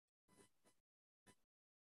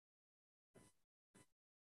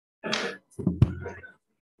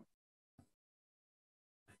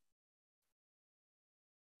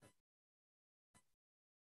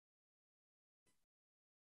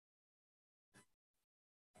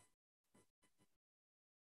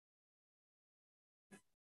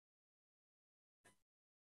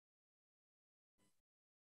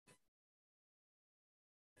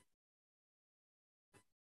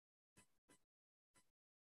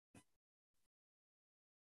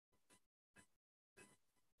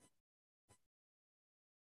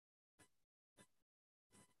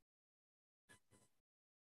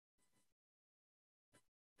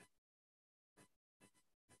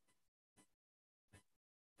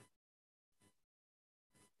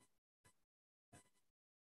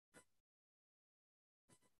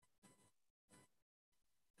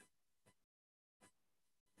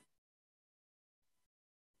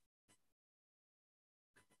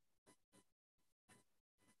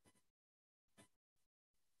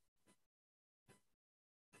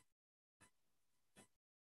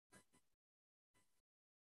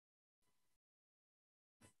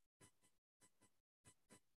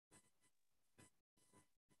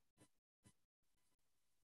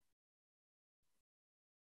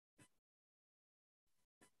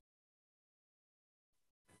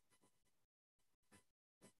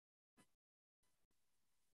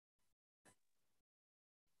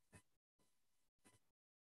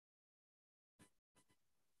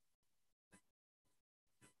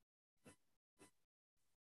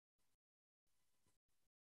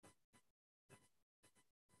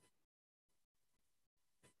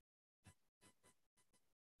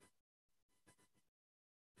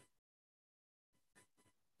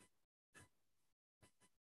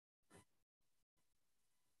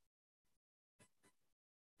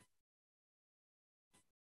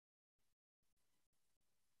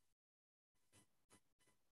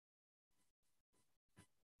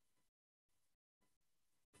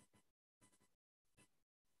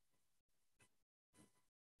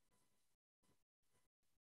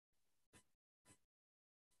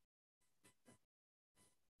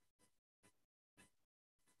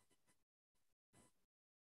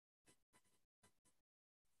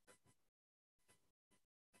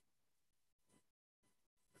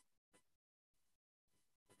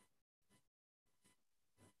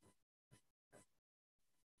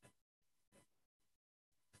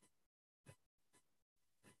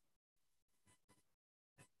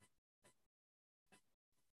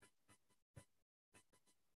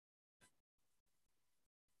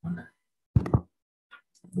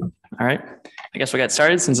All right, I guess we'll get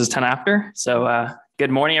started since it's 10 after. So good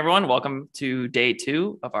morning, everyone. Welcome to day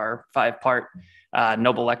 2 of our 5-part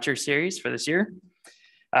Noble Lecture series for this year.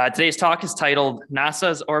 Today's talk is titled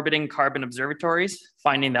NASA's Orbiting Carbon Observatories,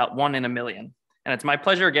 Finding That One in a Million. And it's my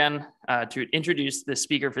pleasure again to introduce the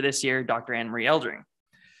speaker for this year, Dr. Anne-Marie Eldring.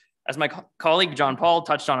 As my colleague John Paul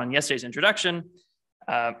touched on yesterday's introduction,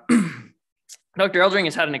 Dr. Eldring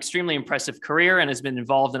has had an extremely impressive career and has been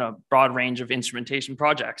involved in a broad range of instrumentation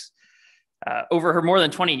projects. Over her more than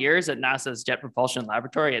 20 years at NASA's Jet Propulsion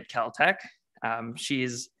Laboratory at Caltech,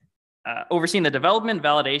 she's overseen the development,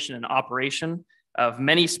 validation, and operation of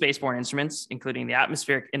many spaceborne instruments, including the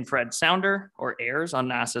Atmospheric Infrared Sounder, or AIRS, on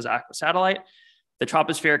NASA's Aqua satellite, the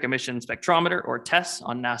Tropospheric Emission Spectrometer, or TESS,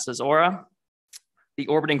 on NASA's AURA, the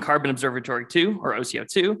Orbiting Carbon Observatory 2, or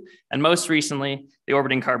OCO2, and most recently, the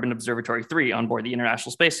Orbiting Carbon Observatory 3 on board the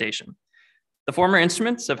International Space Station. The former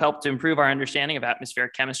instruments have helped to improve our understanding of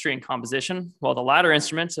atmospheric chemistry and composition, while the latter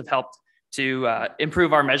instruments have helped to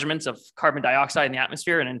improve our measurements of carbon dioxide in the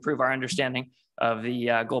atmosphere and improve our understanding of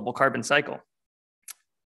the global carbon cycle.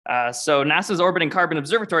 So NASA's Orbiting Carbon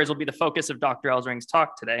Observatories will be the focus of Dr. Eldring's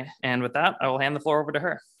talk today. And with that, I will hand the floor over to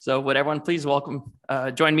her. So would everyone please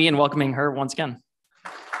join me in welcoming her once again.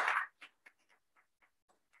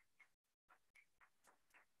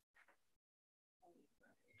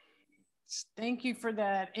 Thank you for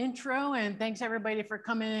that intro, and thanks everybody for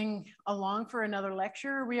coming along for another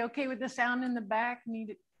lecture. Are we okay with the sound in the back?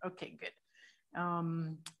 Okay, good.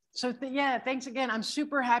 Yeah, thanks again. I'm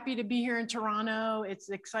super happy to be here in Toronto. It's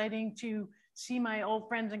exciting to see my old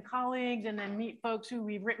friends and colleagues and then meet folks who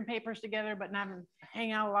we've written papers together but not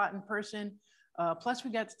hang out a lot in person. Plus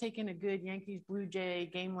we got to take in a good Yankees Blue Jay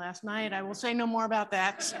game last night. I will say no more about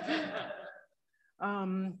that.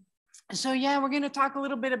 So yeah, we're going to talk a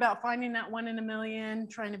little bit about finding that one in a million,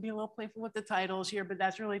 trying to be a little playful with the titles here, but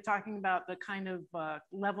that's really talking about the kind of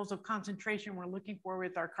levels of concentration we're looking for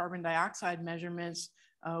with our carbon dioxide measurements,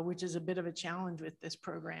 which is a bit of a challenge with this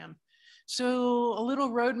program. So a little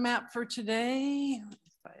roadmap for today.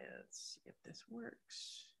 Let's see if this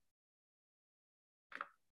works.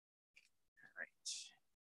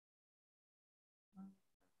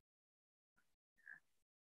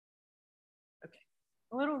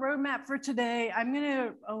 a little roadmap for today. I'm going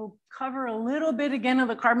to cover a little bit again of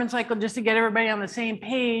the carbon cycle just to get everybody on the same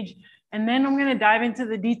page. And then I'm going to dive into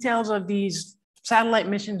the details of these satellite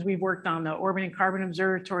missions we've worked on, the Orbiting Carbon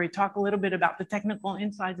Observatory, talk a little bit about the technical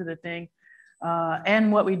insides of the thing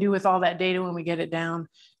and what we do with all that data when we get it down.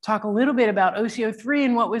 Talk a little bit about OCO3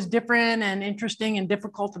 and what was different and interesting and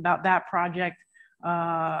difficult about that project,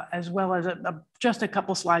 as well as just a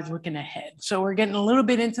couple slides looking ahead. So we're getting a little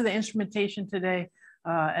bit into the instrumentation today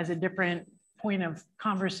as a different point of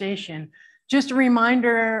conversation. Just a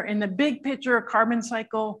reminder, in the big picture of carbon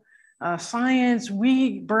cycle science,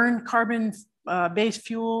 we burn carbon-based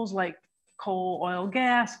fuels like coal, oil,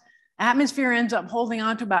 gas. Atmosphere ends up holding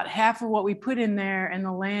on to about half of what we put in there, and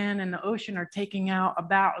the land and the ocean are taking out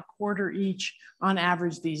about a quarter each on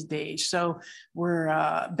average these days. So we're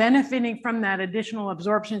benefiting from that additional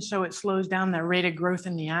absorption, so it slows down the rate of growth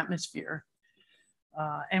in the atmosphere.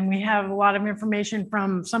 And we have a lot of information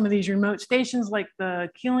from some of these remote stations like the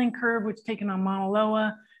Keeling curve, which is taken on Mauna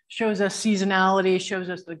Loa, shows us seasonality, shows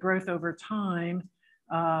us the growth over time.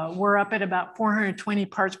 We're up at about 420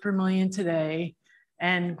 parts per million today,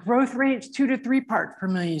 and growth rates 2 to 3 parts per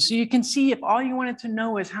million. So you can see if all you wanted to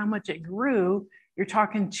know is how much it grew, you're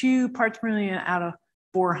talking 2 parts per million out of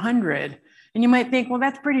 400. And you might think, well,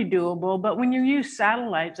 that's pretty doable. But when you use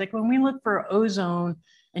satellites, like when we look for ozone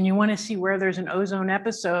and you want to see where there's an ozone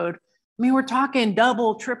episode, I mean, we're talking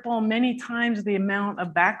double, triple, many times the amount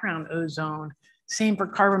of background ozone. Same for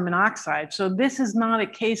carbon monoxide. So this is not a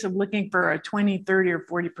case of looking for a 20, 30, or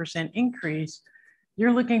 40% increase.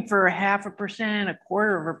 You're looking for 0.5%,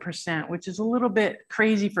 0.25%, which is a little bit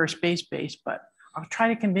crazy for space-based, but I'll try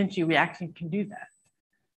to convince you we actually can do that.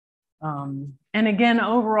 And again,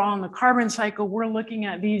 overall in the carbon cycle, we're looking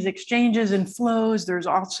at these exchanges and flows. There's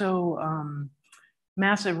also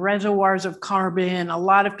massive reservoirs of carbon. A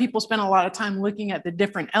lot of people spend a lot of time looking at the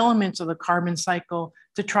different elements of the carbon cycle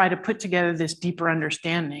to try to put together this deeper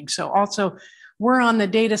understanding. So also, we're on the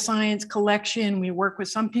data science collection. We work with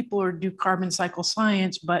some people who do carbon cycle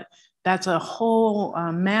science, but that's a whole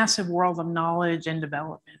massive world of knowledge and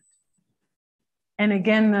development. And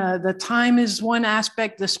again, the time is one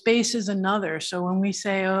aspect, the space is another. So when we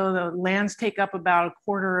say, oh, the lands take up about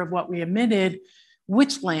 1/4 of what we emitted,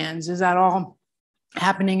 which lands? Is that all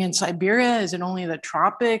happening in Siberia? Is it only the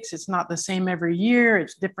tropics? It's not the same every year.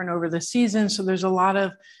 It's different over the season. So there's a lot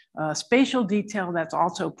of spatial detail that's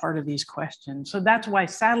also part of these questions. So that's why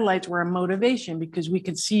satellites were a motivation, because we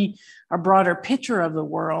could see a broader picture of the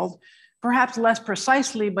world, perhaps less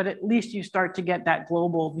precisely, but at least you start to get that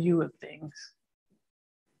global view of things.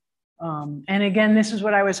 And again, this is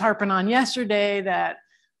what I was harping on yesterday, that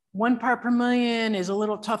 1 part per million is a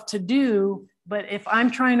little tough to do, but if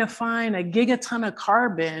I'm trying to find a gigaton of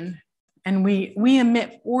carbon and we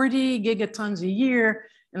emit 40 gigatons a year,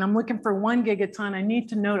 and I'm looking for 1 gigaton, I need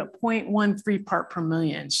to note a 0.13 part per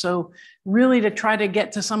million. So really, to try to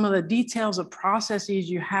get to some of the details of processes,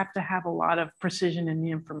 you have to have a lot of precision in the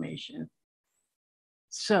information.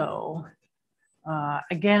 So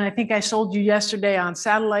again, I think I sold you yesterday on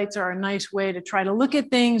satellites are a nice way to try to look at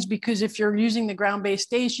things, because if you're using the ground-based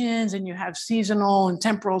stations and you have seasonal and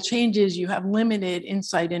temporal changes, you have limited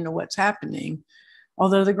insight into what's happening.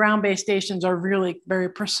 Although the ground-based stations are really very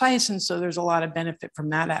precise, and so there's a lot of benefit from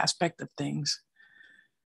that aspect of things.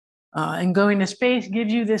 And going to space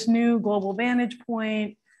gives you this new global vantage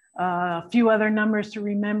point. A few other numbers to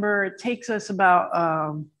remember. It takes us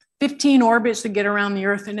about 15 orbits to get around the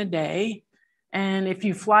Earth in a day. And if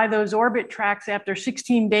you fly those orbit tracks, after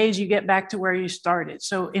 16 days, you get back to where you started.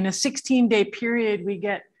 So in a 16-day period, we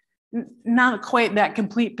get not quite that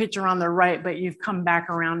complete picture on the right, but you've come back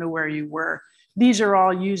around to where you were. These are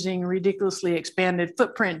all using ridiculously expanded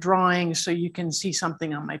footprint drawings, so you can see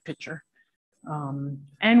something on my picture.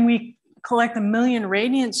 And we collect 1 million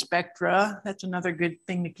radiant spectra. That's another good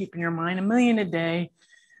thing to keep in your mind, 1 million a day.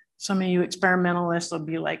 Some of you experimentalists will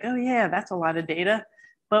be like, oh yeah, that's a lot of data.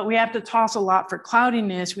 But we have to toss a lot for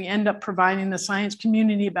cloudiness. We end up providing the science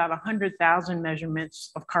community about 100,000 measurements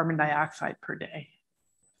of carbon dioxide per day.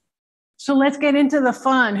 So let's get into the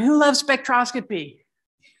fun. Who loves spectroscopy?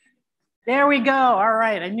 There we go. All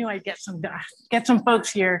right, I knew I'd get some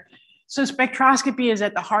folks here. So spectroscopy is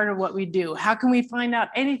at the heart of what we do. How can we find out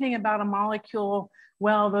anything about a molecule?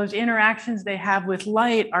 Well, those interactions they have with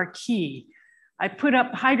light are key. I put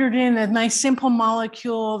up hydrogen, a nice simple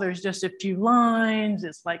molecule. There's just a few lines.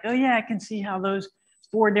 It's like, oh yeah, I can see how those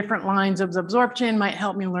 4 different lines of absorption might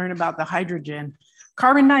help me learn about the hydrogen.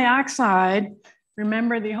 Carbon dioxide,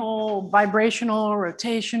 remember the whole vibrational,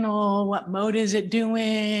 rotational, what mode is it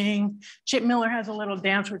doing? Chip Miller has a little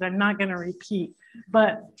dance, which I'm not gonna repeat,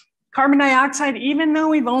 but Carbon dioxide, even though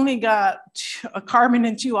we've only got a carbon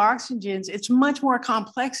and 2 oxygens, it's much more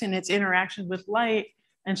complex in its interactions with light.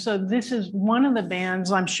 And so this is one of the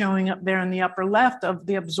bands I'm showing up there in the upper left of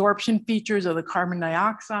the absorption features of the carbon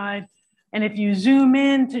dioxide. And if you zoom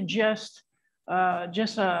in to just 1.5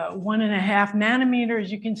 nanometers,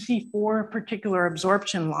 you can see 4 particular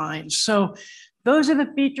absorption lines. So those are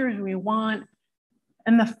the features we want.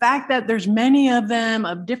 And the fact that there's many of them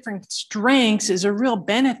of different strengths is a real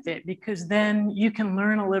benefit, because then you can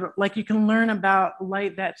learn a little, like you can learn about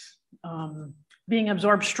light that's being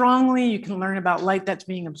absorbed strongly. You can learn about light that's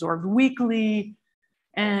being absorbed weakly.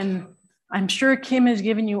 And I'm sure Kim has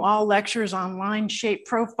given you all lectures on line shape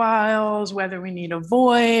profiles, whether we need a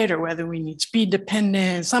void or whether we need speed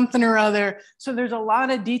dependent, something or other. So there's a lot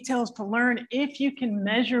of details to learn if you can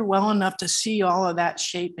measure well enough to see all of that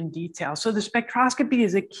shape and detail. So the spectroscopy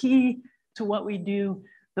is a key to what we do,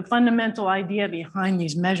 the fundamental idea behind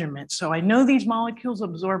these measurements. So I know these molecules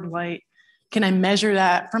absorb light. Can I measure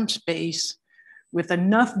that from space with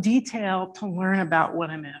enough detail to learn about what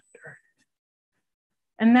I'm after?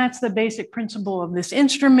 And that's the basic principle of this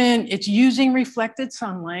instrument. It's using reflected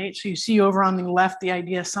sunlight. So you see over on the left, the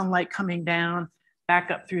idea of sunlight coming down,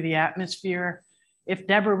 back up through the atmosphere. If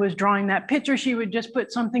Deborah was drawing that picture, she would just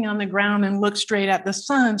put something on the ground and look straight at the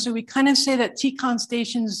sun. So we kind of say that TCON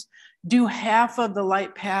stations do half of the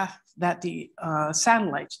light path that the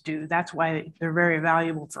satellites do. That's why they're very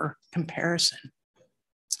valuable for comparison.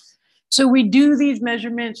 So we do these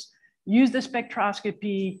measurements, use the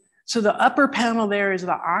spectroscopy. So the upper panel there is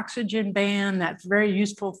the oxygen band. That's very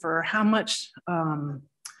useful for how much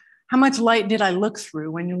light did I look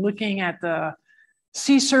through when you're looking at the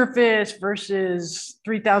sea surface versus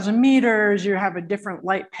 3,000 meters. You have a different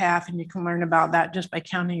light path, and you can learn about that just by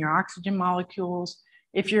counting your oxygen molecules.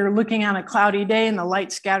 If you're looking on a cloudy day and the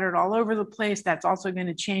light scattered all over the place, that's also going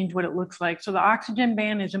to change what it looks like. So the oxygen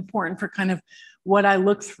band is important for kind of what I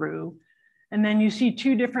look through. And then you see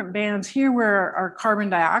 2 different bands here where our carbon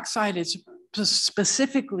dioxide is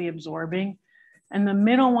specifically absorbing. And the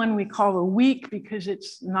middle one we call the weak because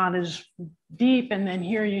it's not as deep. And then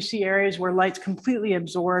here you see areas where light's completely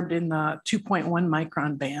absorbed in the 2.1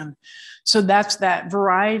 micron band. So that's that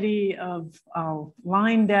variety of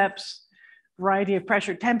line depths, variety of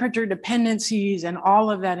pressure, temperature dependencies, and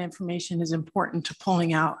all of that information is important to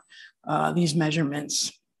pulling out these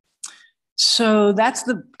measurements. So that's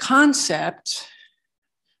the concept,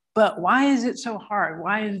 but why is it so hard?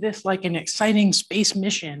 Why is this like an exciting space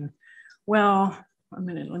mission? Well, let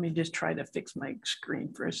me just try to fix my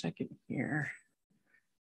screen for a second here.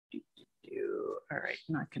 All right,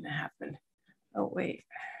 not gonna happen. Oh, wait.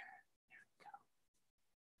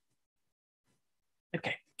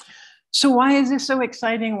 Okay, so why is this so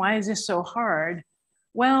exciting? Why is this so hard?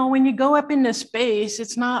 Well, when you go up into space,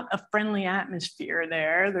 it's not a friendly atmosphere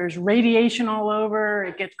there. There's radiation all over.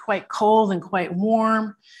 It gets quite cold and quite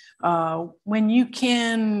warm. When you put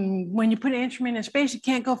an instrument in space, you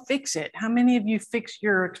can't go fix it. How many of you fix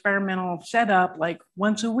your experimental setup like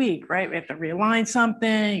once a week, right? We have to realign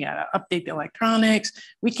something, you gotta update the electronics.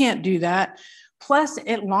 We can't do that. Plus,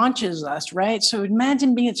 it launches us, right? So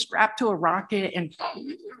imagine being strapped to a rocket and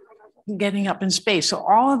getting up in space. So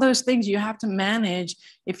all of those things you have to manage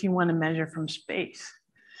if you want to measure from space.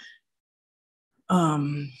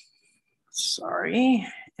 Sorry,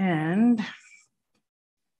 and all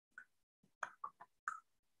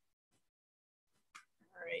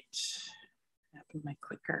right, happened my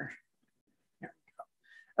clicker. There we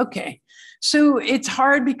go. Okay, so it's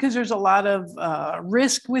hard because there's a lot of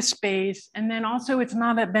risk with space, and then also it's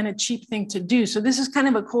not been a cheap thing to do. So this is kind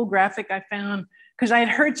of a cool graphic I found, because I had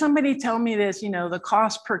heard somebody tell me this, you know, the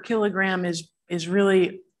cost per kilogram is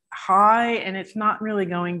really high and it's not really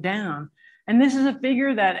going down. And this is a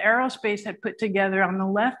figure that Aerospace had put together. On the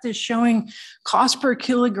left is showing cost per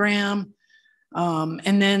kilogram.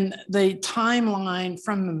 And then the timeline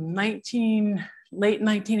from the late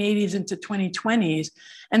 1980s into 2020s.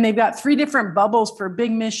 And they've got 3 different bubbles for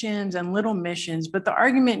big missions and little missions. But the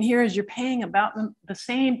argument here is you're paying about the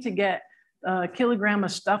same to get a kilogram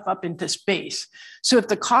of stuff up into space. So if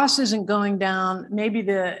the cost isn't going down, maybe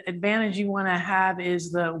the advantage you want to have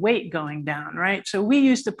is the weight going down, right? So we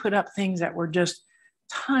used to put up things that were just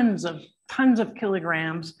tons of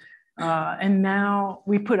kilograms. And now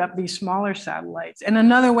we put up these smaller satellites. And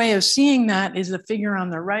another way of seeing that is the figure on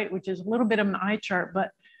the right, which is a little bit of an eye chart, but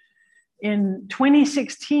in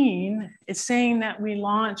 2016, it's saying that we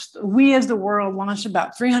as the world launched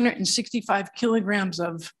about 365 kilograms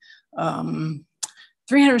of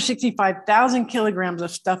 365,000 kilograms of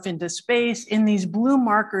stuff into space in these blue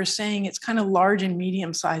markers saying it's kind of large and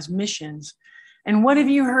medium-sized missions. And what have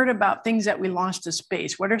you heard about things that we launched to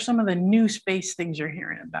space? What are some of the new space things you're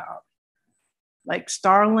hearing about? Like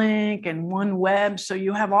Starlink and OneWeb. So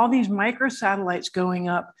you have all these microsatellites going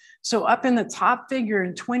up. So up in the top figure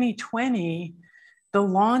in 2020, the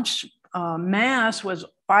launch mass was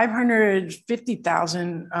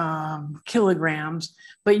 550,000 kilograms,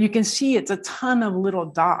 but you can see it's a ton of little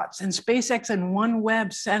dots. And SpaceX and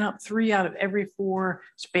OneWeb sent up 3 out of every 4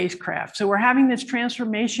 spacecraft. So we're having this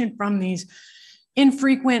transformation from these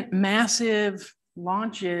infrequent, massive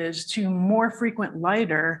launches to more frequent,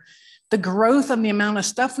 lighter. The growth of the amount of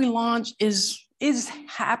stuff we launch is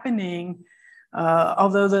happening.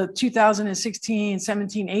 Although the 2016,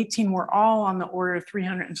 17, 18 were all on the order of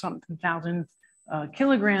 300 and something thousand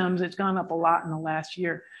kilograms, it's gone up a lot in the last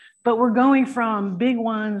year. But we're going from big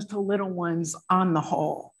ones to little ones on the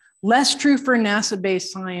whole. Less true for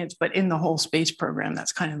NASA-based science, but in the whole space program,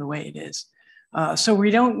 that's kind of the way it is. So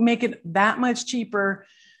we don't make it that much cheaper,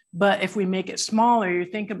 but if we make it smaller, you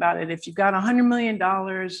think about it, if you've got $100 million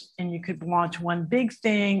and you could launch one big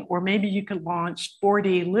thing, or maybe you could launch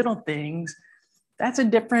 40 little things, that's a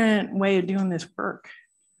different way of doing this work.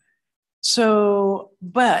 So,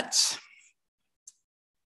 but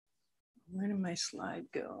where did my slide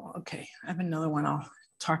go? Okay, I have another one I'll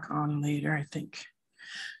talk on later, I think.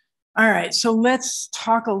 All right, so let's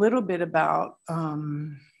talk a little bit about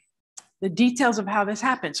the details of how this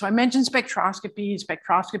happens. So I mentioned spectroscopy.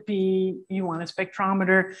 Spectroscopy, you want a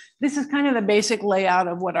spectrometer. This is kind of the basic layout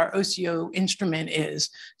of what our OCO instrument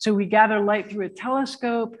is. So we gather light through a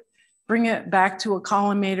telescope, bring it back to a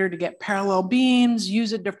collimator to get parallel beams,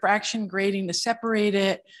 use a diffraction grating to separate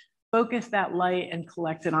it, focus that light and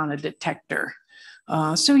collect it on a detector.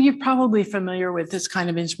 So you're probably familiar with this kind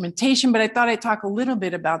of instrumentation, but I thought I'd talk a little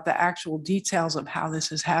bit about the actual details of how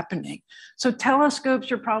this is happening. So telescopes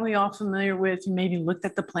you're probably all familiar with. You maybe looked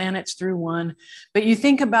at the planets through one, but you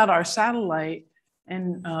think about our satellite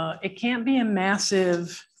and it can't be a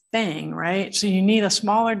massive thing, right? So you need a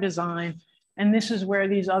smaller design. And this is where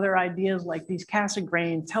these other ideas like these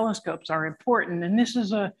Cassegrain telescopes are important. And this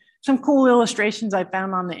is some cool illustrations I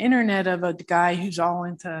found on the internet of a guy who's all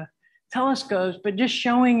into telescopes, but just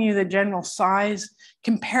showing you the general size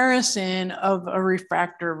comparison of a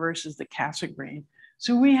refractor versus the Cassegrain.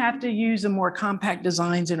 So we have to use the more compact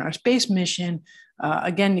designs in our space mission,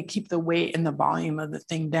 again, to keep the weight and the volume of the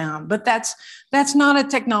thing down. But that's not a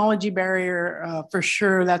technology barrier for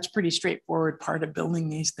sure. That's pretty straightforward part of building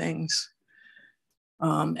these things.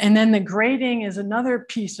 And then the grating is another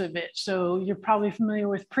piece of it. So you're probably familiar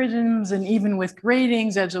with prisms and even with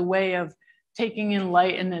gratings as a way of taking in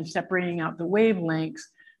light and then separating out the wavelengths.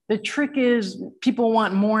 The trick is people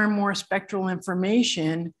want more and more spectral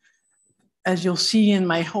information. As you'll see in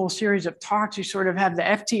my whole series of talks, you sort of have the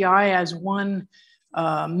FTI as one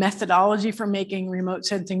methodology for making remote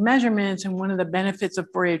sensing measurements. And one of the benefits of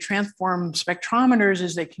Fourier transform spectrometers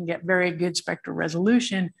is they can get very good spectral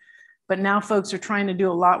resolution. But now folks are trying to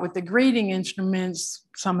do a lot with the grating instruments,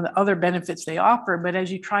 some of the other benefits they offer. But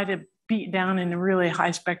as you try to beat down in a really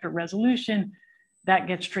high spectral resolution, that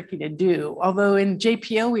gets tricky to do. Although in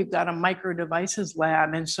JPL, we've got a micro devices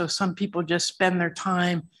lab. And so some people just spend their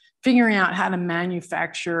time figuring out how to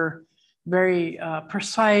manufacture very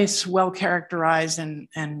precise, well-characterized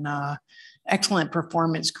and excellent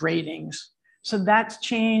performance gratings. So that's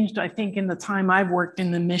changed, I think, in the time I've worked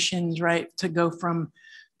in the missions, right, to go from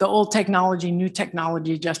the old technology, new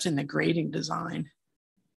technology, just in the grating design.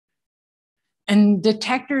 And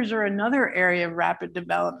detectors are another area of rapid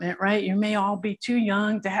development, right? You may all be too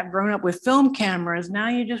young to have grown up with film cameras. Now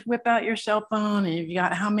you just whip out your cell phone and you've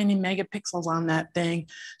got how many megapixels on that thing.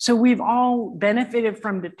 So we've all benefited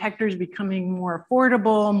from detectors becoming more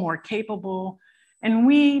affordable, more capable. And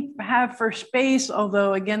we have for space,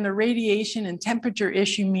 although again, the radiation and temperature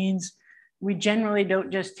issue means we generally don't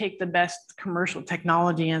just take the best commercial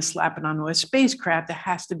technology and slap it onto a spacecraft. It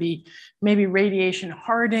has to be maybe radiation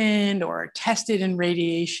hardened or tested in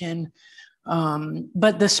radiation.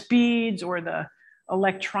 But the speeds or the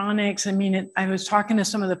electronics, I mean, I was talking to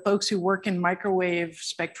some of the folks who work in microwave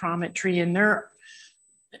spectrometry, and their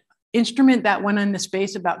instrument that went into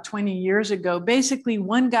space about 20 years ago, basically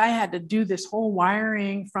one guy had to do this whole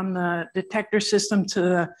wiring from the detector system to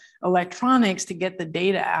the electronics to get the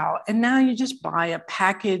data out. And now you just buy a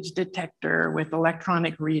package detector with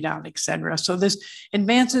electronic readout, et cetera. So this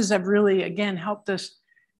advances have really, again, helped us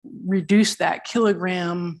reduce that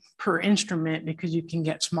kilogram per instrument because you can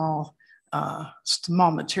get small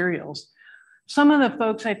materials. Some of the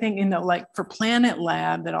folks, I think, in the like for Planet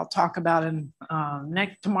Lab that I'll talk about in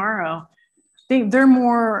tomorrow, I think they're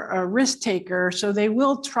more a risk taker, so they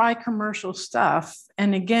will try commercial stuff.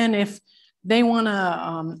 And again, if they want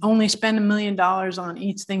to only spend $1 million on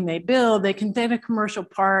each thing they build, they can take a commercial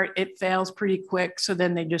part, it fails pretty quick, so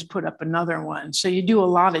then they just put up another one. So you do a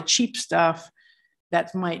lot of cheap stuff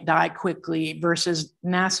that might die quickly, versus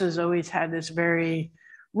NASA's always had this very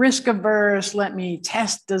risk averse, let me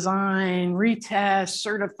test, design, retest,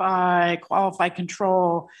 certify, qualify,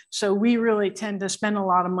 control. So we really tend to spend a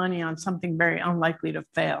lot of money on something very unlikely to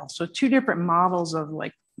fail. So two different models of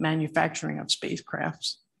like manufacturing of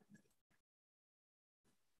spacecrafts.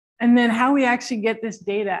 And then how we actually get this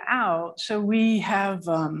data out. So we have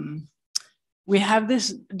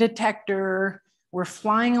this detector, we're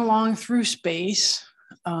flying along through space,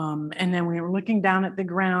 and then we were looking down at the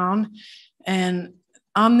ground. And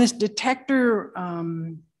on this detector,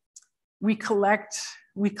 we collected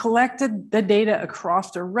the data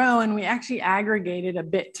across the row, and we actually aggregated a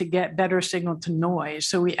bit to get better signal to noise.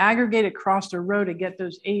 So we aggregate across the row to get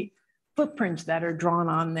those 8 footprints that are drawn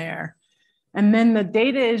on there. And then the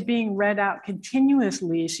data is being read out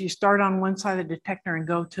continuously. So you start on one side of the detector and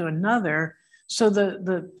go to another. So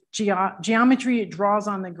the geometry it draws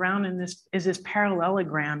on the ground in this is this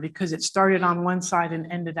parallelogram, because it started on one side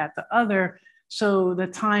and ended at the other. So the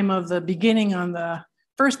time of the beginning on the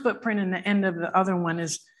first footprint and the end of the other one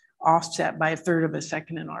is offset by 1/3 of a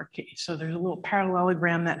second in our case. So there's a little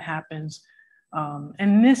parallelogram that happens.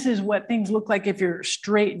 And this is what things look like if you're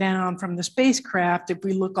straight down from the spacecraft. If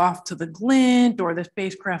we look off to the glint or the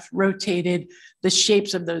spacecraft rotated, the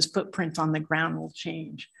shapes of those footprints on the ground will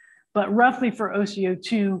change. But roughly for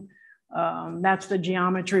OCO2, that's the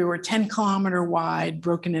geometry. We're 10-kilometer wide,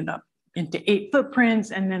 broken it up into 8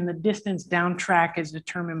 footprints, and then the distance down track is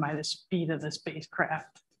determined by the speed of the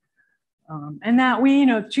spacecraft. And that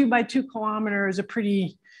 2 by 2 kilometers is a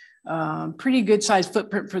pretty good sized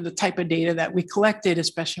footprint for the type of data that we collected,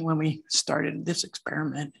 especially when we started this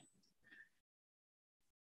experiment.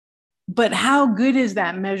 But how good is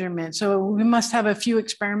that measurement? So we must have a few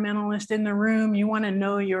experimentalists in the room. You want to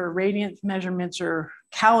know your radiance measurements are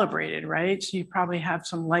calibrated, right? So you probably have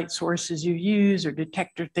some light sources you use or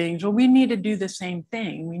detector things. Well, we need to do the same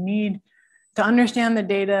thing. We need to understand the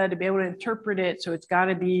data to be able to interpret it. So it's got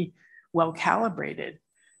to be well calibrated.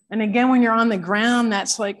 And again, when you're on the ground,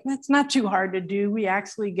 that's not too hard to do. We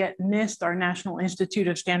actually get NIST, our National Institute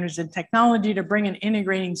of Standards and Technology, to bring an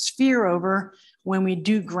integrating sphere over when we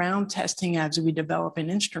do ground testing as we develop an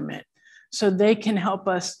instrument. So they can help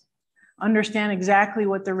us understand exactly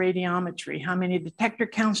what the radiometry, how many detector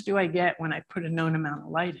counts do I get when I put a known amount of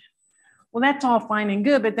light in? Well, that's all fine and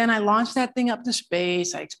good, but then I launch that thing up to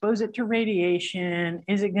space, I expose it to radiation.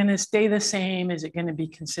 Is it gonna stay the same? Is it gonna be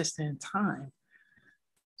consistent in time?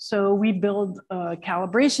 So we build a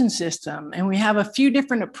calibration system, and we have a few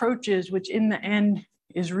different approaches, which in the end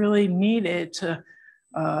is really needed to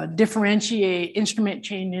differentiate instrument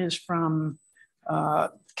changes from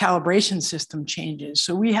calibration system changes.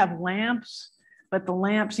 So we have lamps, but the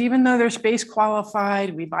lamps, even though they're space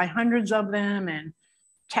qualified, we buy hundreds of them and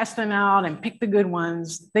test them out and pick the good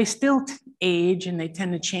ones, they still age and they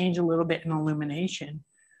tend to change a little bit in illumination.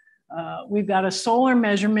 We've got a solar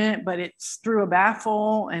measurement, but it's through a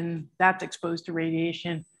baffle and that's exposed to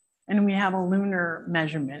radiation. And we have a lunar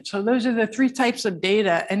measurement. So those are the 3 types of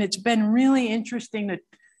data. And it's been really interesting to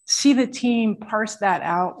see the team parse that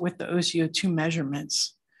out with the OCO2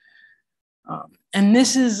 measurements. And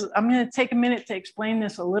this is, I'm going to take a minute to explain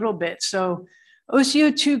this a little bit. So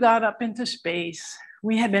OCO2 got up into space.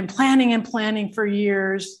 We had been planning and planning for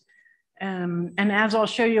years. And as I'll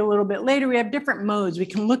show you a little bit later, we have different modes. We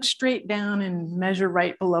can look straight down and measure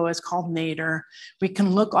right below us, called nadir. We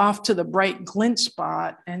can look off to the bright glint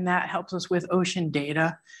spot, and that helps us with ocean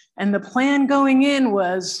data. And the plan going in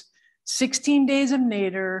was 16 days of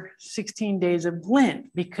nadir, 16 days of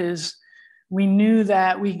glint, because we knew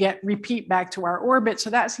that we get repeat back to our orbit.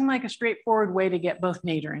 So that seemed like a straightforward way to get both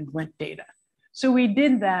nadir and glint data. So we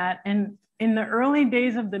did that. And in the early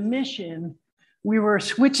days of the mission, we were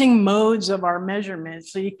switching modes of our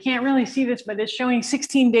measurements. So you can't really see this, but it's showing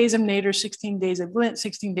 16 days of nadir, 16 days of glint,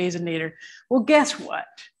 16 days of nadir. Well, guess what?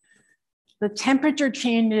 The temperature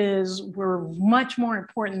changes were much more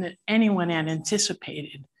important than anyone had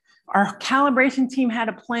anticipated. Our calibration team had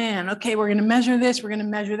a plan. Okay, we're gonna measure this, we're gonna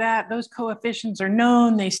measure that. Those coefficients are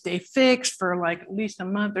known, they stay fixed for like at least a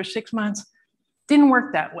month or 6 months. Didn't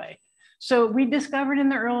work that way. So we discovered in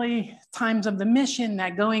the early times of the mission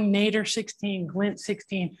that going nadir 16, glint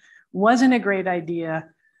 16 wasn't a great idea.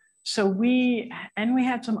 So we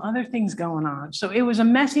had some other things going on. So it was a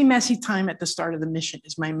messy, messy time at the start of the mission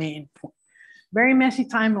is my main point. Very messy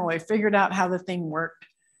time while we figured out how the thing worked.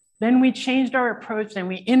 Then we changed our approach and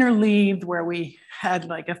we interleaved where we had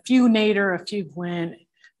like a few nadir, a few glint,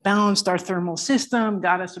 balanced our thermal system,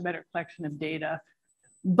 got us a better collection of data.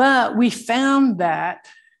 But we found that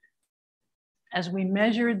as we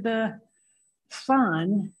measured the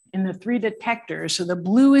sun in the 3 detectors, so the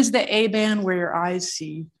blue is the A band where your eyes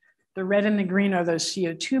see, the red and the green are those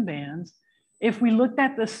CO2 bands. If we looked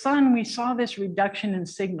at the sun, we saw this reduction in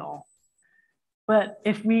signal. But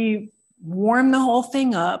if we warm the whole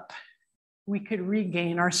thing up, we could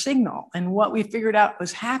regain our signal. And what we figured out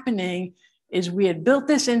was happening is we had built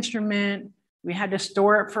this instrument, we had to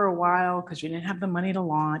store it for a while because we didn't have the money to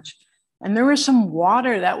launch. And there was some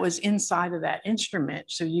water that was inside of that instrument.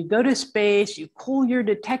 So you go to space, you cool your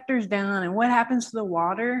detectors down, and what happens to the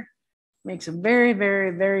water? Makes a very,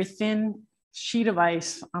 very, very thin sheet of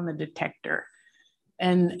ice on the detector.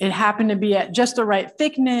 And it happened to be at just the right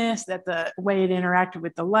thickness that the way it interacted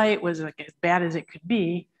with the light was like as bad as it could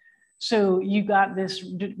be. So you got this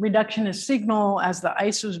reduction of signal as the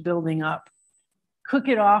ice was building up. Cook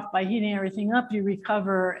it off by heating everything up, you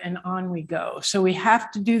recover, and on we go. So we have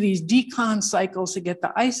to do these decon cycles to get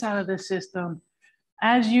the ice out of the system.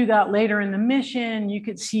 As you got later in the mission, you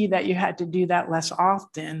could see that you had to do that less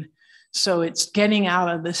often. So it's getting out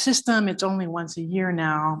of the system. It's only once a year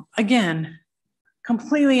now. Again,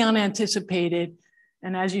 completely unanticipated.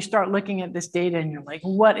 And as you start looking at this data and you're like,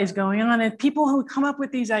 what is going on? And people who come up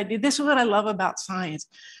with these ideas, this is what I love about science.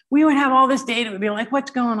 We would have all this data, we'd be like,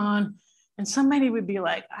 what's going on? And somebody would be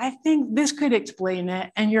like, I think this could explain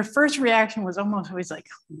it. And your first reaction was almost always like,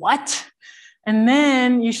 what? And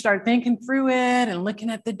then you start thinking through it and looking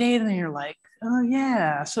at the data and you're like, oh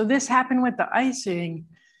yeah. So this happened with the icing.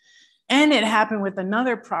 And it happened with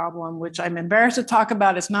another problem, which I'm embarrassed to talk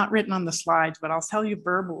about. It's not written on the slides, but I'll tell you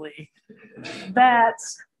verbally that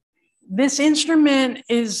this instrument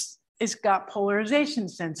is got polarization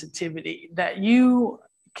sensitivity, that you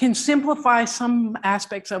can simplify some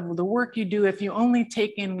aspects of the work you do if you only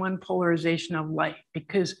take in one polarization of light,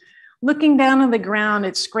 because looking down on the ground,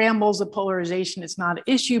 it scrambles the polarization. It's not an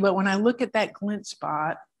issue. But when I look at that glint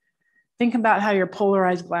spot, think about how your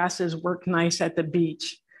polarized glasses work nice at the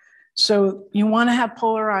beach. So you want to have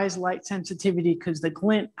polarized light sensitivity because the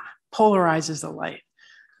glint polarizes the light.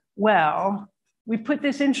 Well, we put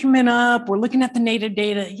this instrument up, we're looking at the native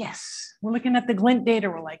data. Yes, we're looking at the glint data.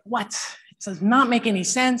 We're like, what? It does not make any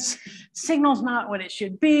sense. Signal's not what it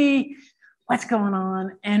should be. What's going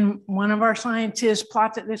on? And one of our scientists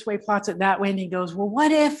plots it this way, plots it that way. And he goes, well,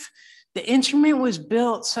 what if the instrument was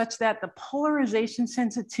built such that the polarization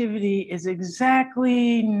sensitivity is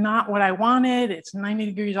exactly not what I wanted. It's 90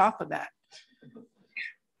 degrees off of that.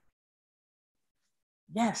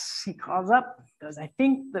 Yes, he calls up, because I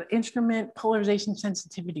think the instrument polarization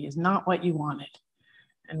sensitivity is not what you wanted.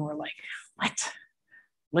 And we're like, what?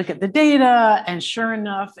 Look at the data. And sure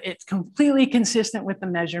enough, it's completely consistent with the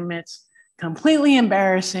measurements, completely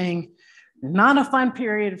embarrassing, not a fun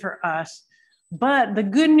period for us. But the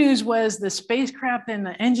good news was the spacecraft and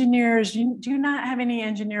the engineers, you do not have any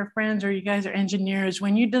engineer friends, or you guys are engineers.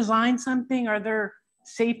 When you design something, are there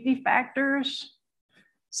safety factors?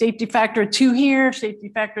 Safety factor 2 here, safety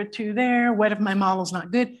factor 2 there. What if my model's not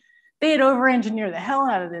good? They had over-engineered the hell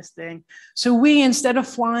out of this thing. So we, instead of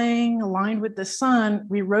flying aligned with the sun,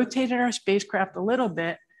 we rotated our spacecraft a little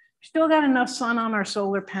bit. Still got enough sun on our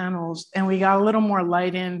solar panels, and we got a little more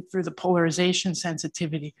light in through the polarization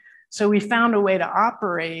sensitivity. So we found a way to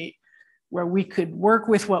operate where we could work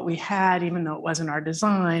with what we had, even though it wasn't our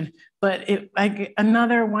design. But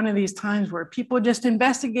another one of these times where people just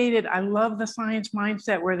investigated. I love the science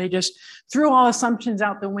mindset where they just threw all assumptions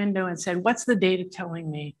out the window and said, what's the data telling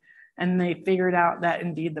me? And they figured out that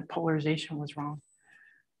indeed the polarization was wrong.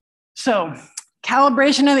 So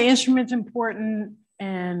calibration of the instrument's important.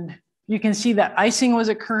 And you can see that icing was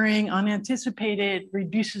occurring, unanticipated,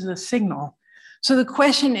 reduces the signal. So the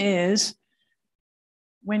question is,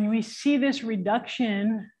 when we see this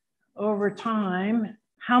reduction over time,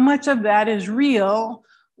 how much of that is real?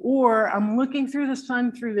 Or I'm looking through the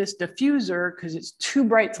sun through this diffuser because it's too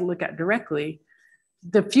bright to look at directly.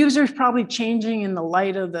 The diffuser is probably changing in the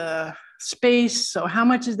light of the space. So how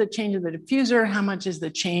much is the change of the diffuser? How much is the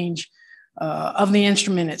change of the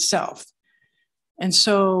instrument itself? And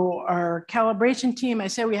so our calibration team, I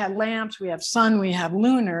said we had lamps, we have sun, we have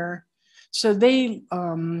lunar. So they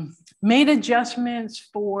made adjustments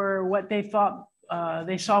for what they thought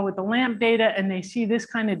they saw with the lamp data, and they see this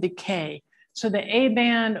kind of decay. So the A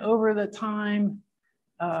band over the time,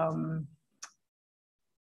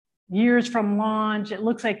 years from launch, it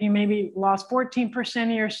looks like you maybe lost 14% of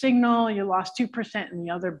your signal, you lost 2% in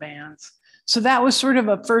the other bands. So that was sort of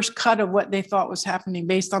a first cut of what they thought was happening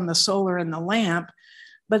based on the solar and the lamp.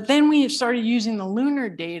 But then we started using the lunar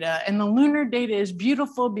data, and the lunar data is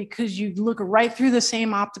beautiful because you look right through the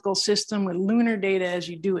same optical system with lunar data as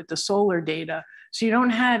you do with the solar data. So you don't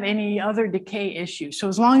have any other decay issues. So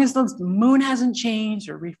as long as the moon hasn't changed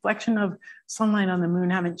or reflection of sunlight on the moon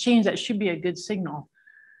haven't changed, that should be a good signal.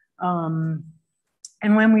 And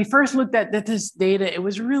when we first looked at this data, it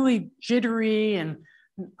was really jittery and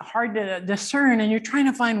hard to discern, and you're trying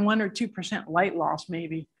to find 1 or 2% light loss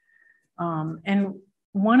maybe. And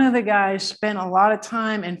one of the guys spent a lot of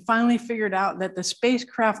time and finally figured out that the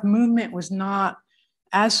spacecraft movement was not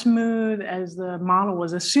as smooth as the model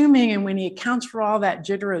was assuming. And when he accounts for all that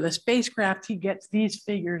jitter of the spacecraft, he gets these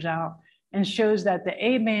figures out and shows that the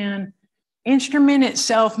A-band instrument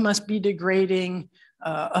itself must be degrading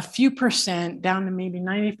a few percent down to maybe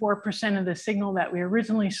 94% of the signal that we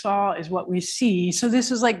originally saw is what we see. So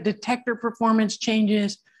this is like detector performance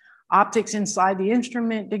changes, optics inside the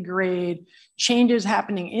instrument degrade, changes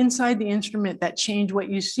happening inside the instrument that change what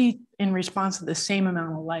you see in response to the same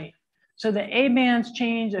amount of light. So the A bands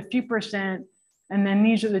change a few percent, and then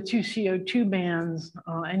these are the 2 CO2 bands,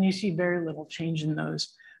 and you see very little change in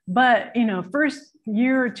those. But, you know, first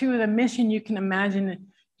year or two of the mission, you can imagine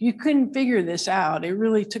you couldn't figure this out. It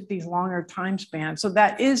really took these longer time spans. So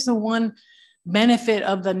that is the one benefit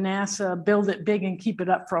of the NASA build it big and keep it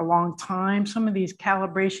up for a long time. Some of these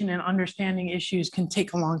calibration and understanding issues can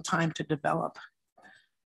take a long time to develop.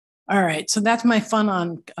 All right, so that's my fun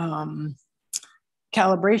on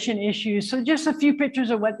calibration issues. So just a few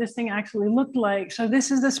pictures of what this thing actually looked like. So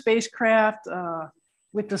this is the spacecraft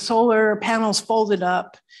with the solar panels folded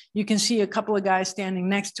up. You can see a couple of guys standing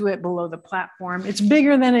next to it below the platform. It's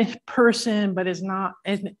bigger than a person, but it's not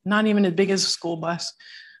even as big as a school bus.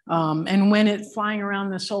 And when it's flying around,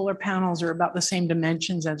 the solar panels are about the same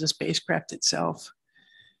dimensions as the spacecraft itself.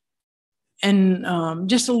 And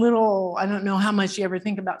just a little, I don't know how much you ever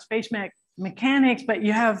think about space mechanics, but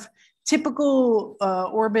you have typical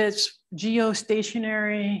orbits,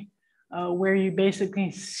 geostationary, where you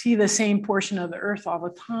basically see the same portion of the Earth all the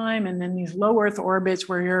time. And then these low Earth orbits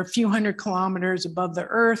where you're a few hundred kilometers above the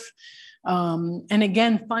Earth. And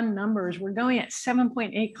again, fun numbers. We're going at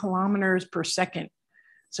 7.8 kilometers per second.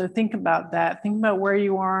 So think about that. Think about where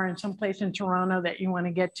you are in some place in Toronto that you want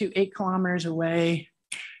to get to 8 kilometers away.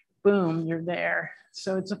 Boom, you're there.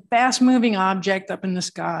 So it's a fast moving object up in the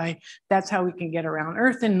sky. That's how we can get around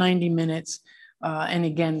Earth in 90 minutes. And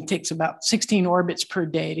again, it takes about 16 orbits per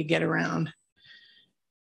day to get around.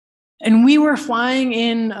 And we were flying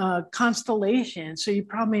in constellation. So you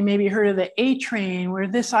probably maybe heard of the A train, where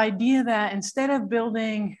this idea that instead of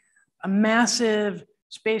building a massive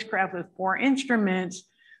spacecraft with 4 instruments,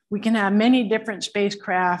 we can have many different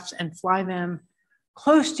spacecrafts and fly them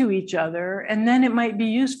close to each other. And then it might be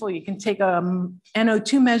useful. You can take a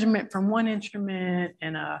NO2 measurement from one instrument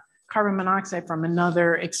and a carbon monoxide from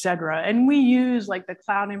another, et cetera. And we use like the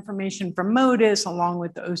cloud information from MODIS along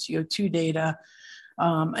with the OCO2 data.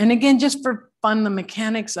 And again, just for fun, the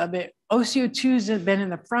mechanics of it, OCO2s have been in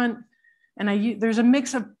the front, and there's a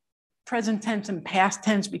mix of present tense and past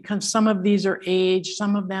tense because some of these are aged,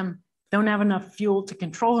 some of them don't have enough fuel to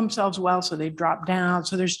control themselves well, so they drop down.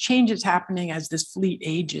 So there's changes happening as this fleet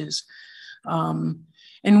ages. And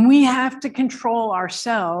we have to control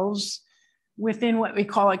ourselves within what we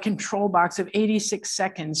call a control box of 86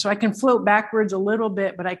 seconds. So I can float backwards a little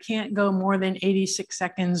bit, but I can't go more than 86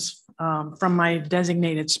 seconds from my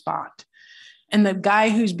designated spot. And the guy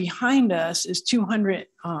who's behind us is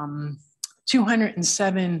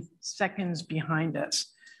 207 seconds behind us.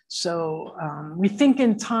 So we think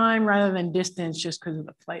in time rather than distance just because of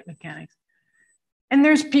the flight mechanics. And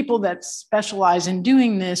there's people that specialize in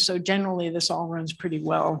doing this. So generally this all runs pretty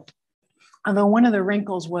well. Although one of the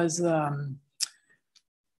wrinkles was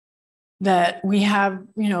that we have,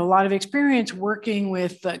 a lot of experience working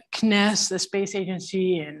with the CNES, the space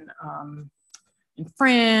agency in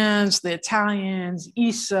France, the Italians,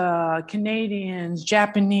 ESA, Canadians,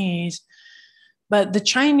 Japanese. But the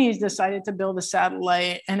Chinese decided to build a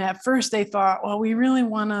satellite. And at first they thought, well, we really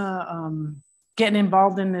want to get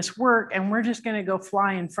involved in this work, and we're just going to go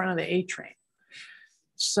fly in front of the A train.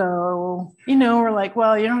 So, we're like,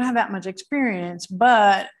 well, you don't have that much experience,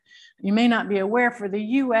 but you may not be aware, for the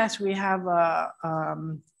US, we have a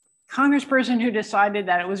congressperson who decided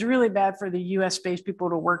that it was really bad for the US space people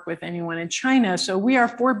to work with anyone in China. So we are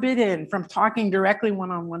forbidden from talking directly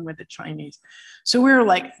one-on-one with the Chinese. So we were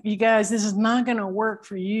like, you guys, this is not going to work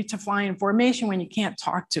for you to fly in formation when you can't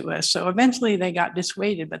talk to us. So eventually they got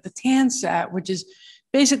dissuaded. But the TANSAT, which is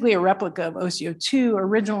basically a replica of OCO2,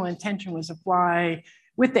 original intention was to fly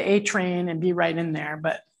with the A train and be right in there.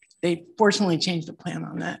 But they fortunately changed the plan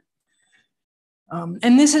on that.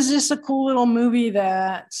 And this is just a cool little movie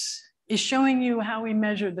that is showing you how we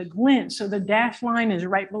measure the glint. So the dashed line is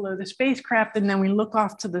right below the spacecraft, and then we look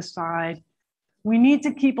off to the side. We need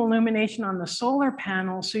to keep illumination on the solar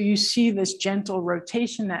panel, so you see this gentle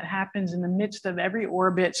rotation that happens in the midst of every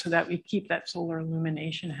orbit so that we keep that solar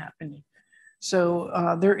illumination happening.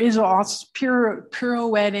 So there is also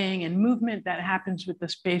pirouetting and movement that happens with the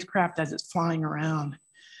spacecraft as it's flying around.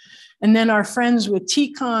 And then our friends with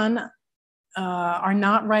TCON are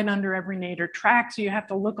not right under every nadir track, so you have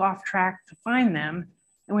to look off track to find them.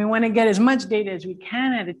 And we want to get as much data as we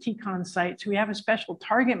can at a TCON site. So we have a special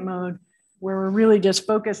target mode where we're really just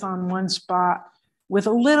focused on one spot with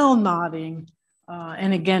a little nodding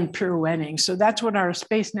and again, pirouetting. So that's what our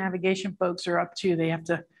space navigation folks are up to. They have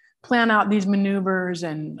to plan out these maneuvers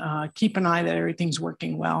and keep an eye that everything's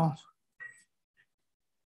working well.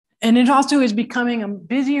 And it also is becoming a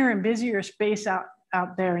busier and busier space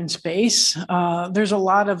out there in space. There's a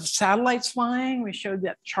lot of satellites flying. We showed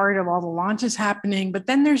that chart of all the launches happening, but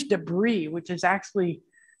then there's debris, which is actually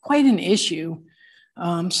quite an issue.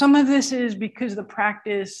 Some of this is because the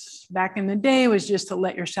practice back in the day was just to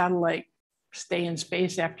let your satellite stay in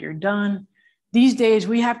space after you're done. These days,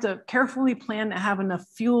 we have to carefully plan to have enough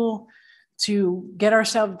fuel to get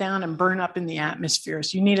ourselves down and burn up in the atmosphere.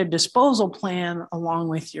 So you need a disposal plan along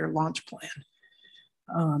with your launch plan.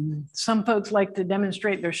 Some folks like to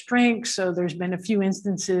demonstrate their strengths. So there's been a few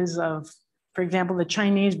instances of, for example, the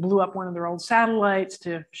Chinese blew up one of their old satellites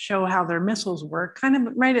to show how their missiles work. Kind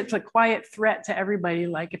of, right, it's a quiet threat to everybody.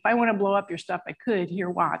 Like, if I want to blow up your stuff, I could. Here,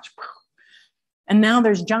 watch. And now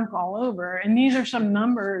there's junk all over. And these are some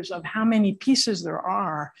numbers of how many pieces there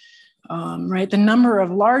are, right? The number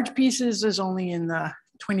of large pieces is only in the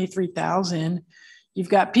 23,000. You've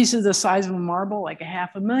got pieces the size of a marble, like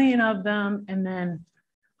 500,000 of them, and then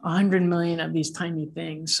 100 million of these tiny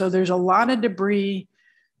things. So there's a lot of debris.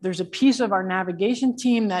 There's a piece of our navigation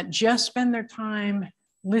team that just spend their time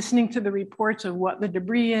listening to the reports of what the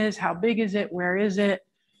debris is, how big is it, where is it.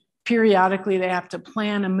 Periodically, they have to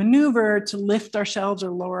plan a maneuver to lift ourselves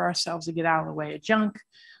or lower ourselves to get out of the way of junk.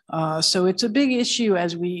 So it's a big issue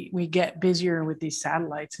as we get busier with these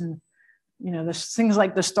satellites. And you know, there's things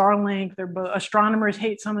like the Starlink, astronomers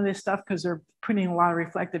hate some of this stuff because they're putting a lot of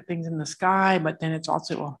reflective things in the sky, but then it's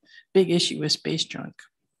also a big issue with space junk.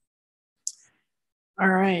 All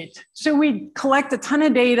right, so we collect a ton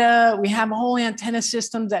of data. We have a whole antenna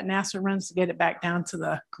systems that NASA runs to get it back down to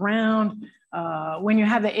the ground. When you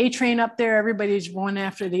have the A train up there, everybody's one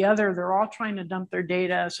after the other. They're all trying to dump their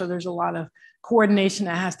data. So there's a lot of coordination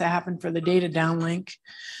that has to happen for the data downlink.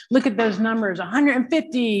 Look at those numbers,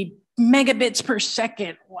 150 megabits per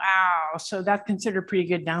second. Wow. So that's considered pretty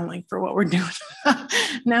good downlink for what we're doing.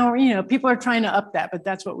 Now, you know, people are trying to up that, but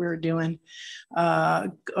that's what we were doing.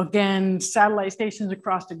 Again, satellite stations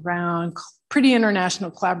across the ground, pretty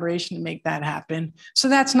international collaboration to make that happen. So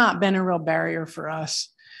that's not been a real barrier for us.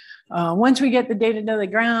 Once we get the data to the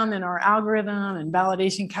ground and our algorithm and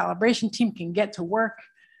validation calibration team can get to work,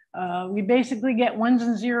 we basically get ones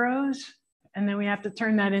and zeros, and then we have to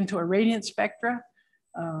turn that into a radiant spectra.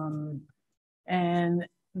 And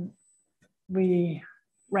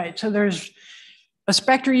so there's a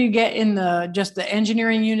spectra you get in just the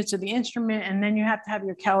engineering units of the instrument, and then you have to have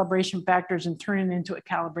your calibration factors and turn it into a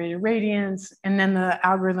calibrated radiance, and then the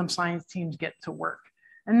algorithm science teams get to work.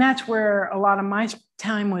 And that's where a lot of my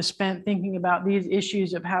time was spent thinking about these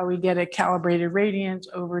issues of how we get a calibrated radiance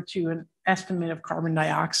over to an estimate of carbon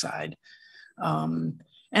dioxide.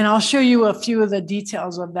 And I'll show you a few of the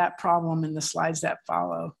details of that problem in the slides that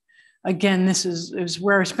follow. Again, this is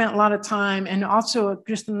where I spent a lot of time. And also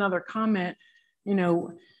just another comment, you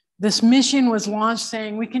know, this mission was launched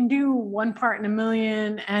saying we can do 1 part in a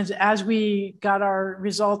million as we got our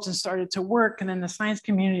results and started to work. And then the science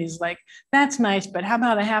community is like, that's nice, but how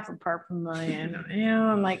about a 0.5 part per million? You know,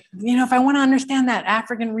 I'm like, you know, if I want to understand that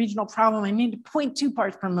African regional problem, I need 0.2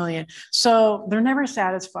 parts per million. So they're never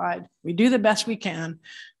satisfied. We do the best we can.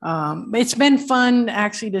 It's been fun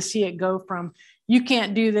actually to see it go from, you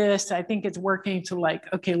can't do this, I think it's working, to like,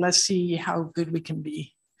 okay, let's see how good we can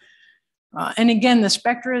be. And again, the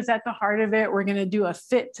spectra is at the heart of it. We're going to do a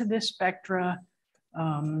fit to this spectra.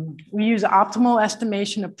 We use optimal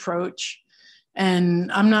estimation approach, and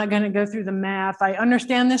I'm not going to go through the math. I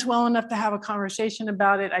understand this well enough to have a conversation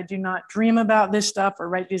about it. I do not dream about this stuff or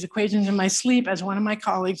write these equations in my sleep, as one of my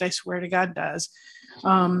colleagues, I swear to God, does.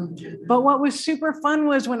 But what was super fun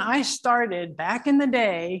was when I started back in the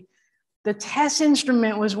day, the TESS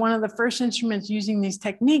instrument was one of the first instruments using these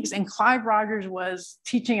techniques, and Clive Rogers was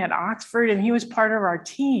teaching at Oxford, and he was part of our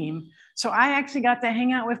team. So I actually got to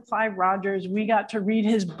hang out with Clive Rogers. We got to read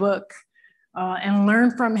his book, and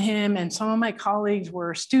learn from him. And some of my colleagues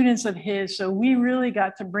were students of his. So we really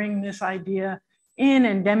got to bring this idea in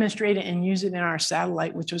and demonstrate it and use it in our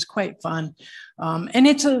satellite, which was quite fun. And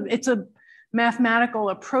it's a mathematical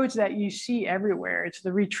approach that you see everywhere. It's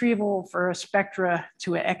the retrieval for a spectra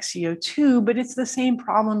to an XCO2, but it's the same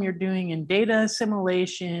problem you're doing in data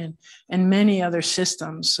assimilation and many other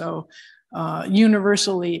systems. So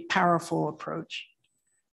universally powerful approach.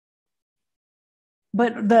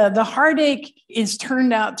 But the heartache is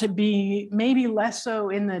turned out to be maybe less so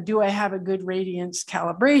in the do I have a good radiance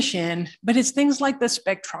calibration, but it's things like the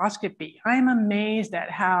spectroscopy. I'm amazed at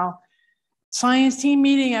how science team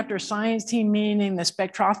meeting after science team meeting, the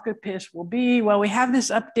spectroscopist will be, well, we have this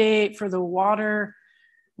update for the water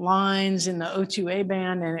lines in the O2A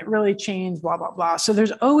band and it really changed, blah, blah, blah. So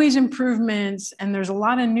there's always improvements and there's a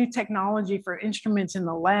lot of new technology for instruments in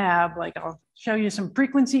the lab. Like I'll show you some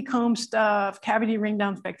frequency comb stuff, cavity ring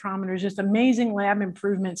down spectrometers, just amazing lab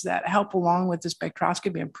improvements that help along with the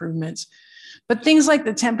spectroscopy improvements. But things like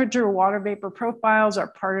the temperature water vapor profiles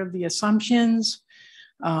are part of the assumptions.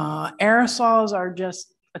 Aerosols are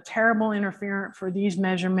just a terrible interferent for these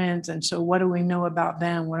measurements. And so what do we know about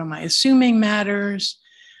them? What am I assuming matters?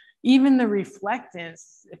 Even the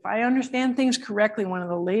reflectance, if I understand things correctly, one of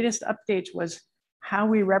the latest updates was how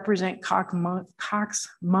we represent Cox-Monk's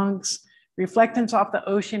reflectance off the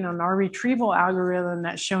ocean on our retrieval algorithm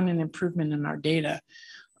that's shown an improvement in our data.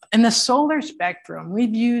 And the solar spectrum,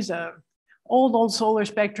 we've used a old solar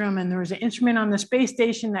spectrum, and there was an instrument on the space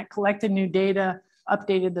station that collected new data,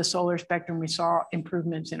 updated the solar spectrum. We saw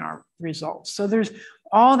improvements in our results. So there's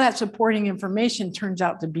all that supporting information turns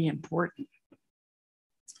out to be important.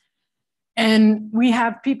 And we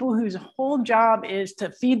have people whose whole job is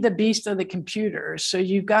to feed the beast of the computers. So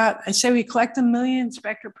you've got, I say we collect 1 million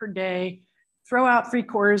spectra per day, throw out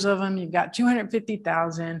 3/4 of them, you've got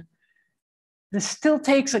 250,000. This still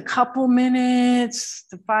takes a couple minutes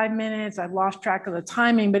to 5 minutes. I've lost track of the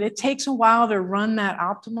timing, but it takes a while to run that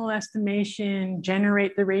optimal estimation,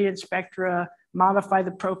 generate the radiant spectra, modify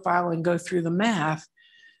the profile, and go through the math.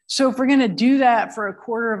 So if we're going to do that for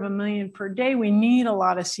 250,000 per day, we need a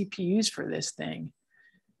lot of CPUs for this thing.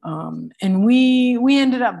 And we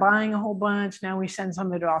ended up buying a whole bunch. Now we send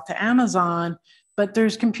some of it off to Amazon, but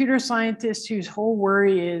there's computer scientists whose whole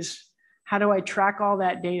worry is, how do I track all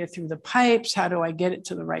that data through the pipes? How do I get it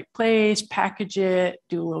to the right place, package it,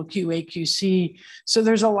 do a little QA, QC? So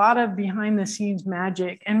there's a lot of behind the scenes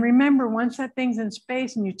magic. And remember, once that thing's in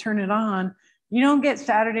space and you turn it on, you don't get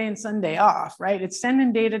Saturday and Sunday off, right? It's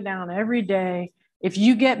sending data down every day. If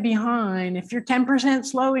you get behind, if you're 10%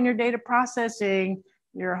 slow in your data processing,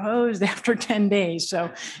 you're hosed after 10 days. So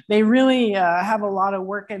they really have a lot of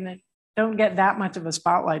work and they don't get that much of a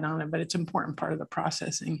spotlight on it, but it's an important part of the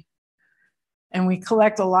processing. And we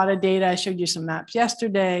collect a lot of data. I showed you some maps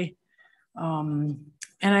yesterday. And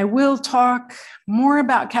I will talk more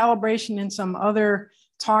about calibration in some other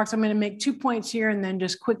talks. I'm going to make 2 points here and then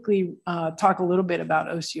just quickly talk a little bit about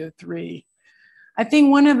OCO3. I think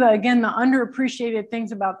one of the, again, the underappreciated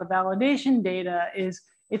things about the validation data is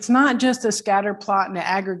it's not just a scatter plot and the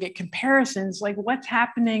aggregate comparisons, like what's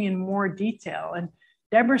happening in more detail. And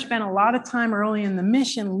Deborah spent a lot of time early in the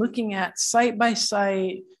mission looking at site by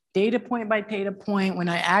site, data point by data point. When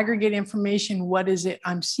I aggregate information, what is it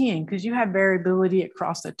I'm seeing? Because you have variability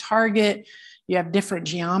across the target. You have different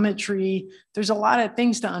geometry. There's a lot of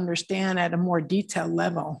things to understand at a more detailed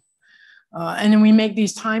level. And then we make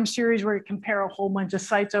these time series where we compare a whole bunch of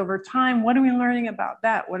sites over time. What are we learning about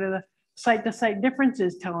that? What are the site-to-site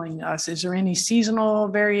differences telling us? Is there any seasonal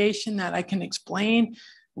variation that I can explain?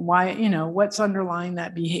 Why, you know, what's underlying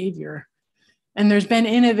that behavior? And there's been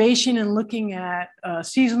innovation in looking at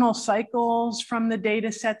seasonal cycles from the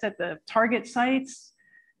data sets at the target sites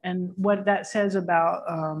and what that says about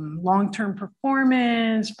long-term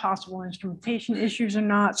performance, possible instrumentation issues or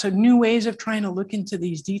not. So new ways of trying to look into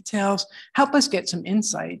these details help us get some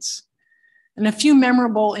insights. And a few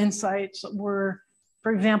memorable insights were,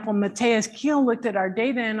 for example, Matthias Kiel looked at our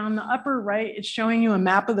data, and on the upper right, it's showing you a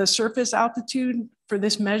map of the surface altitude for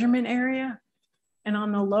this measurement area. And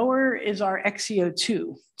on the lower is our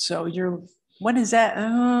XCO2. So what is that?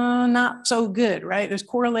 Not so good, right? There's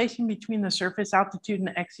correlation between the surface altitude and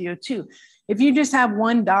the XCO2. If you just have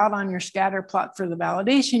one dot on your scatter plot for the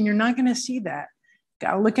validation, you're not going to see that.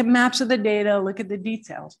 Got to look at maps of the data, look at the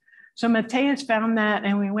details. So Matthias found that,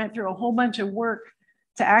 and we went through a whole bunch of work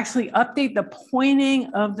to actually update the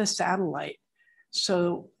pointing of the satellite.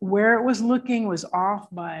 So where it was looking was off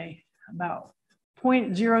by about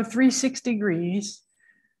 0.036 degrees.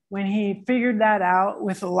 When he figured that out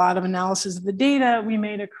with a lot of analysis of the data, we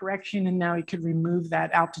made a correction and now he could remove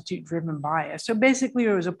that altitude driven bias. So basically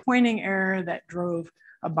it was a pointing error that drove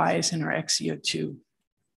a bias in our XCO2.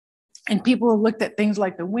 And people have looked at things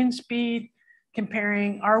like the wind speed,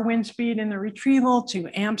 comparing our wind speed in the retrieval to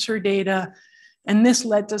AMSR data. And this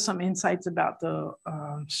led to some insights about the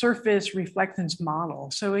surface reflectance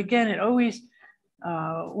model. So again, it always,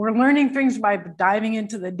 we're learning things by diving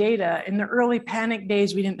into the data. In the early panic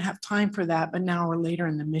days, we didn't have time for that, but now we're later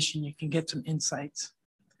in the mission, you can get some insights.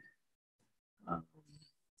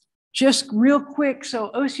 Just real quick,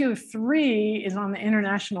 so OCO3 is on the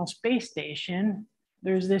International Space Station.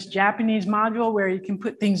 There's this Japanese module where you can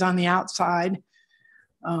put things on the outside.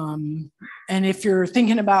 And if you're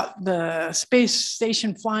thinking about the space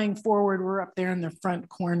station flying forward, we're up there in the front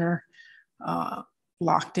corner,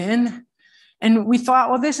 locked in. And we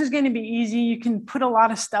thought, well, this is going to be easy. You can put a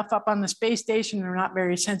lot of stuff up on the space station. They're not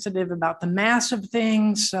very sensitive about the mass of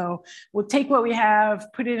things. So we'll take what we have,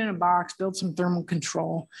 put it in a box, build some thermal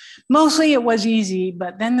control. Mostly it was easy,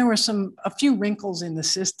 but then there were a few wrinkles in the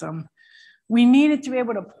system. We needed to be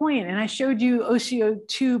able to point, and I showed you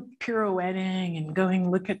OCO2 pirouetting and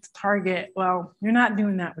going look at the target. Well, you're not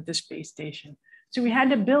doing that with the space station. So we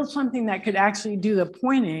had to build something that could actually do the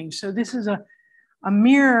pointing. So this is a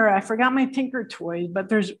mirror. I forgot my Tinker Toys,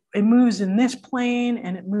 but it moves in this plane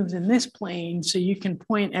and it moves in this plane, so you can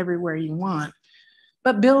point everywhere you want.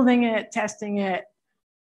 But building it, testing it,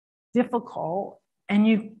 difficult. And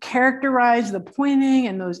you characterize the pointing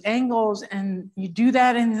and those angles, and you do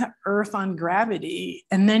that in the Earth on gravity,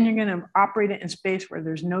 and then you're going to operate it in space where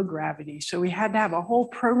there's no gravity. So we had to have a whole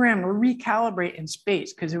program to recalibrate in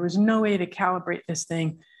space because there was no way to calibrate this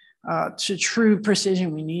thing to true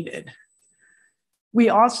precision we needed. We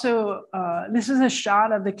also, this is a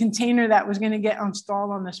shot of the container that was going to get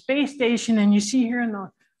installed on the space station, and you see here in the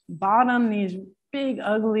bottom these big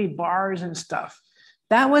ugly bars and stuff.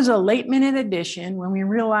 That was a late minute addition when we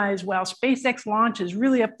realized, well, SpaceX launch is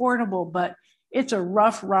really affordable, but it's a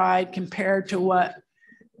rough ride compared to what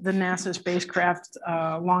the NASA spacecraft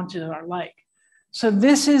launches are like. So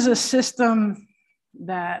this is a system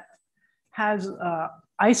that has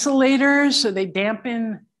isolators, so they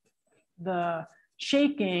dampen the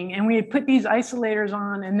shaking. And we had put these isolators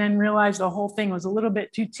on and then realized the whole thing was a little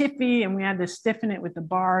bit too tippy and we had to stiffen it with the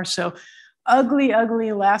bar. So ugly,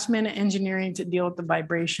 ugly last minute engineering to deal with the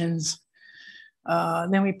vibrations.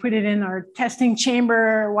 Then we put it in our testing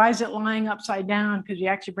chamber. Why is it lying upside down? Because you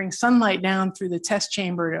actually bring sunlight down through the test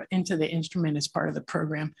chamber into the instrument as part of the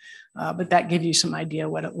program. But that gives you some idea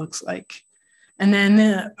what it looks like. And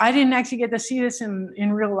then I didn't actually get to see this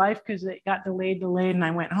in real life because it got delayed and I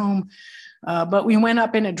went home. But we went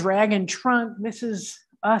up in a Dragon trunk. This is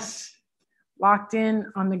us locked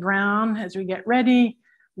in on the ground as we get ready,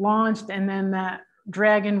 launched, and then that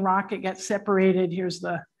Dragon rocket gets separated. Here's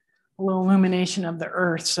the little illumination of the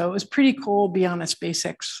Earth. So it was pretty cool to be on a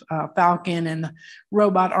SpaceX Falcon, and the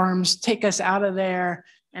robot arms take us out of there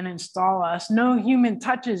and install us. No human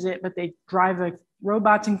touches it, but they drive the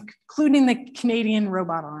robots, including the Canadian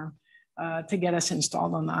robot arm, to get us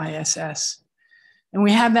installed on the ISS. And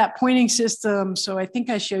we have that pointing system. So I think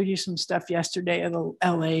I showed you some stuff yesterday of the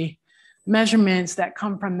LA measurements that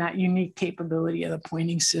come from that unique capability of the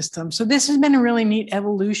pointing system. So this has been a really neat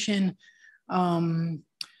evolution.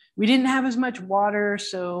 We didn't have as much water,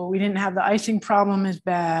 so we didn't have the icing problem as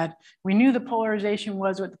bad. We knew the polarization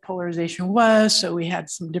was what the polarization was, so we had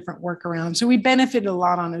some different workarounds. So we benefited a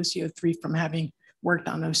lot on OCO3 from having worked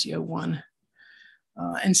on OCO1.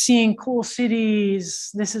 And seeing cool cities.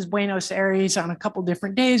 This is Buenos Aires on a couple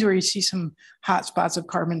different days where you see some hot spots of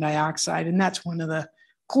carbon dioxide. And that's one of the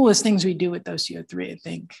coolest things we do with OCO3, I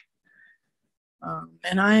think.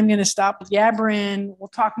 And I'm going to stop with yabbering. We'll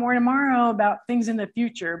talk more tomorrow about things in the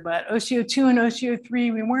future, but OCO2 and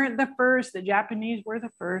OCO3, we weren't the first. The Japanese were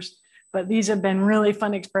the first, but these have been really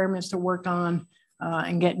fun experiments to work on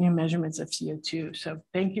and get new measurements of CO2. So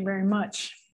thank you very much.